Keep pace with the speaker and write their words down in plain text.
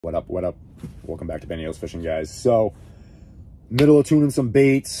What up, what up? Welcome back to Benio's Fishing, guys. So, middle of tuning some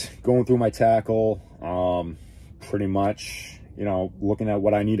baits, going through my tackle, pretty much, you know, looking at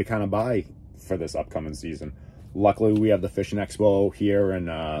what I need to kind of buy for this upcoming season. Luckily, we have the Fishing Expo here in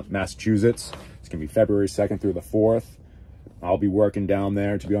Massachusetts. It's going to be February 2nd through the 4th. I'll be working down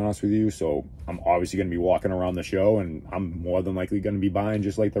there, to be honest with you, so I'm obviously going to be walking around the show, and I'm more than likely going to be buying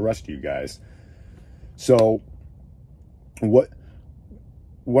just like the rest of you guys. So,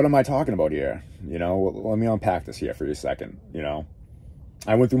 what am I talking about here? You know, let me unpack this here for a second. You know,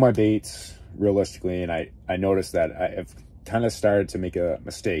 I went through my baits realistically, and I noticed that I've kind of started to make a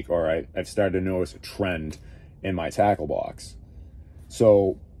mistake, or I've started to notice a trend in my tackle box.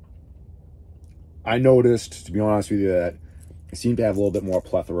 So I noticed, to be honest with you, that I seem to have a little bit more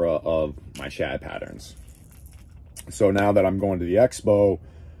plethora of my shad patterns. So now that I'm going to the expo,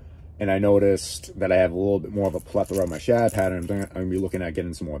 and I noticed that I have a little bit more of a plethora of my shad patterns, I'm going to be looking at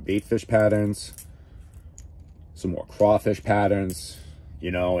getting some more bait fish patterns, some more crawfish patterns, you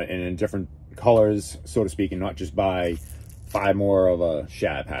know, and in different colors, so to speak, and not just buy 5 more of a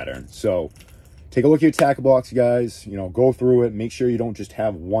shad pattern. So take a look at your tackle box, guys. You know, go through it. Make sure you don't just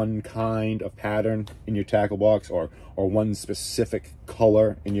have one kind of pattern in your tackle box, or one specific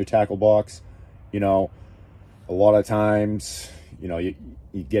color in your tackle box. You know, a lot of times, you know, you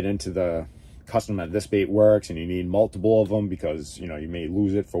get into the custom that this bait works and you need multiple of them because, you know, you may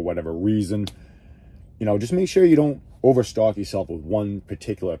lose it for whatever reason. You know, just make sure you don't overstock yourself with one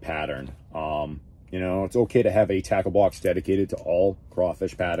particular pattern. You know, it's okay to have a tackle box dedicated to all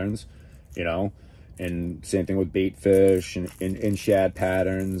crawfish patterns, you know, and same thing with bait fish and shad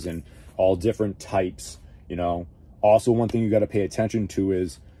patterns and all different types, you know. Also, one thing you got to pay attention to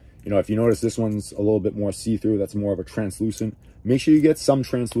is, you know, if you notice this one's a little bit more see-through, that's more of a translucent, make sure you get some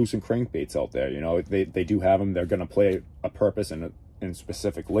translucent crankbaits out there. You know, they do have them. They're going to play a purpose in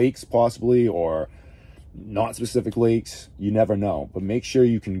specific lakes possibly, or not specific lakes. You never know. But make sure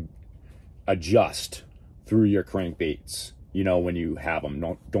you can adjust through your crankbaits, you know, when you have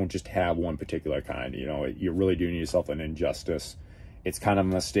them. Don't just have one particular kind. You know, you're really doing yourself an injustice. It's kind of a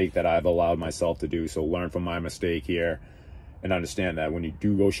mistake that I've allowed myself to do. So learn from my mistake here and understand that when you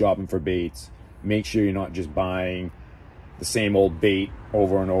do go shopping for baits, make sure you're not just buying the same old bait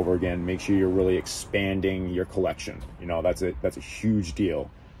over and over again. Make sure you're really expanding your collection. You know, that's a huge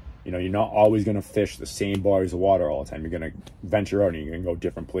deal. You know, you're not always going to fish the same bodies of water all the time. You're going to venture out and you're going to go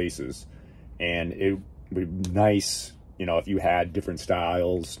different places. And it would be nice, you know, if you had different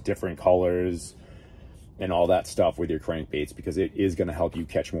styles, different colors, and all that stuff with your crankbaits, because it is going to help you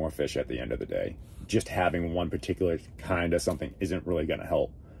catch more fish at the end of the day. Just having one particular kind of something isn't really going to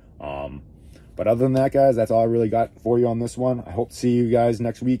help. But other than that, guys, that's all I really got for you on this one. I hope to see you guys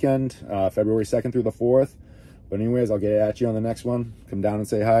next weekend, February 2nd through the 4th. But anyways, I'll get at you on the next one. Come down and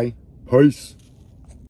say hi. Peace.